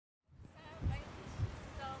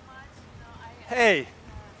Hey.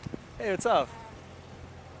 Hey, what's up?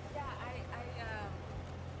 Yeah,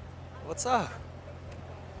 What's up?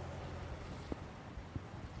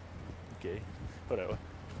 Okay, whatever.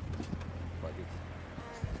 Fuck it.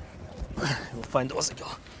 We'll find Ozzy.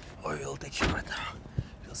 Or we'll take you right now.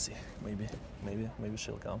 We'll see. Maybe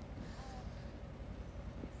she'll come.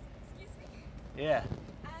 excuse me. Yeah.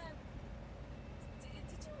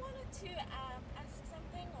 Did you want to ask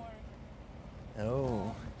something or?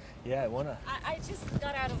 Oh. Yeah, I wanna. I just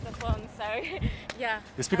got out of the phone, sorry. Yeah.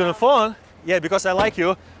 You speak on the phone? Yeah, because I like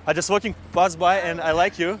you. I just walking past by and I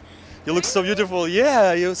like you. You look so beautiful.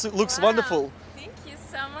 Yeah, you looks wonderful. Thank you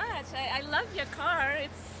so much. I love your car.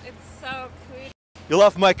 It's so pretty. You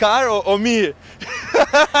love my car or me?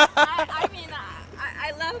 I mean,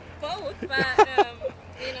 I love both, but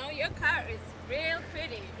you know, your car is real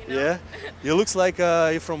pretty. You know? Yeah. You looks like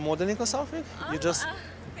you're from modeling or something. Oh, You just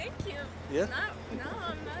thank you. Yeah? No, I'm not.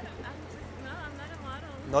 I'm not a model.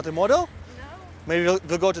 not a model? No. Maybe we'll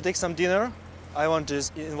go to take some dinner. I want to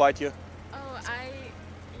invite you. Oh,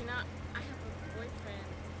 you know, I have a boyfriend.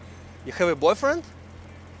 You have a boyfriend?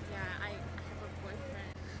 Yeah, I have a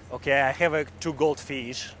boyfriend. Okay, I have 2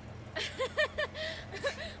 goldfish.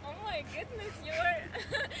 Oh my goodness,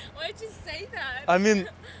 why'd you say that? I mean,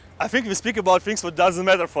 I think we speak about things that doesn't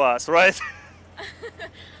matter for us, right?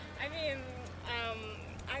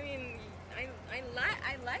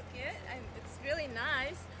 I like it. It's really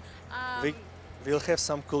nice. We'll have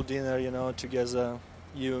some cool dinner, you know, together.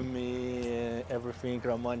 You, me, everything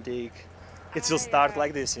romantic. It will start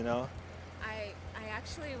like this, you know. I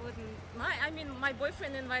actually wouldn't mind. I mean, my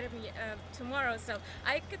boyfriend invited me tomorrow, so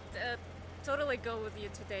I could totally go with you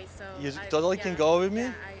today. So You totally can go with me.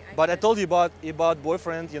 Yeah, But I could. told you about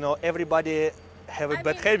boyfriend. You know, everybody have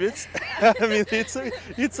bad habits. I mean,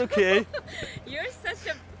 it's okay. You're such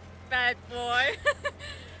a bad boy.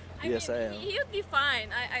 Yes, I am. He'll be fine.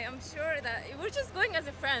 I'm sure that we're just going as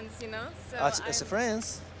a friends, you know. So As a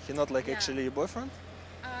friends, he not like Yeah. actually your boyfriend.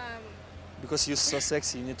 Because you're so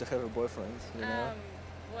sexy, you need to have a boyfriend. You know.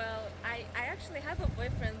 Well, I actually have a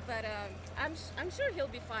boyfriend, but I'm sure he'll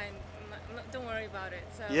be fine. Don't worry about it.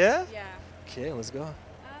 So Yeah? Yeah. Okay, let's go.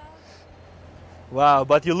 Wow,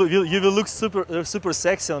 but you will look super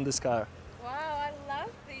sexy on this car. Wow, I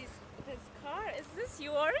love this car. Is this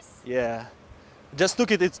yours? Yeah. Just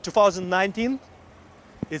took it. It's 2019.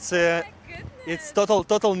 It's Oh my goodness. it's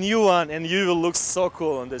total new one, and you will look so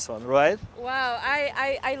cool on this one, right? Wow,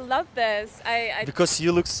 I love this. Because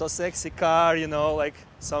you look so sexy car, you know, like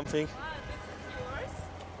something. Wow,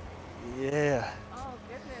 this is yours? Yeah. Oh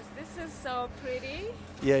goodness, this is so pretty.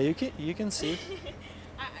 Yeah, you can see.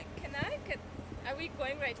 Are we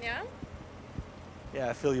going right now? Yeah,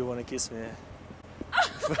 I feel you want to kiss me.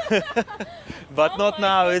 But Oh not my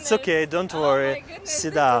now. It's goodness. okay. Don't Oh worry. my goodness,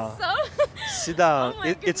 Sit this down. is so Sit down. Oh my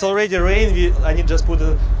It's goodness. already rain. I need just put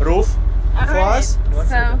a roof for Alright, us. One so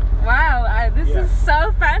second. wow, this Yeah. is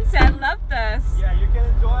so fancy. I love this. Yeah, you can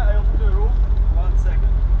enjoy. I'll put a roof. 1 second.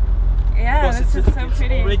 Yeah, Because this is so it's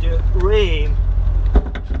pretty. already rain.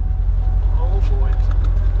 Oh boy.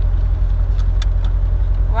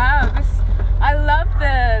 Wow, I love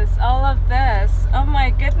this. All of this. Oh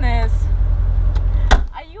my goodness.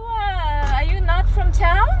 Are you not from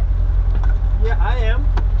town? Yeah, I am.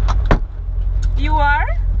 You are?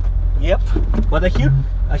 Yep. But I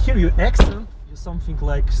hear your accent. You're something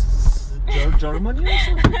like Germany or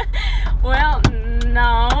something. Well,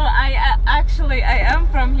 no. Actually I am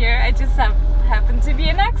from here. I just happen to be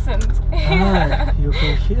an accent. Ah, you're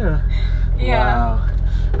from here. Yeah. Wow.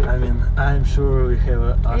 I mean, I'm sure we have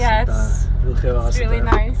us. Yeah, we'll have us. It's really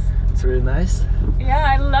nice. It's really nice. Yeah,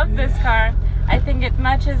 I love this car. I think it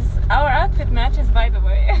matches, our outfit matches, by the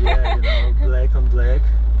way.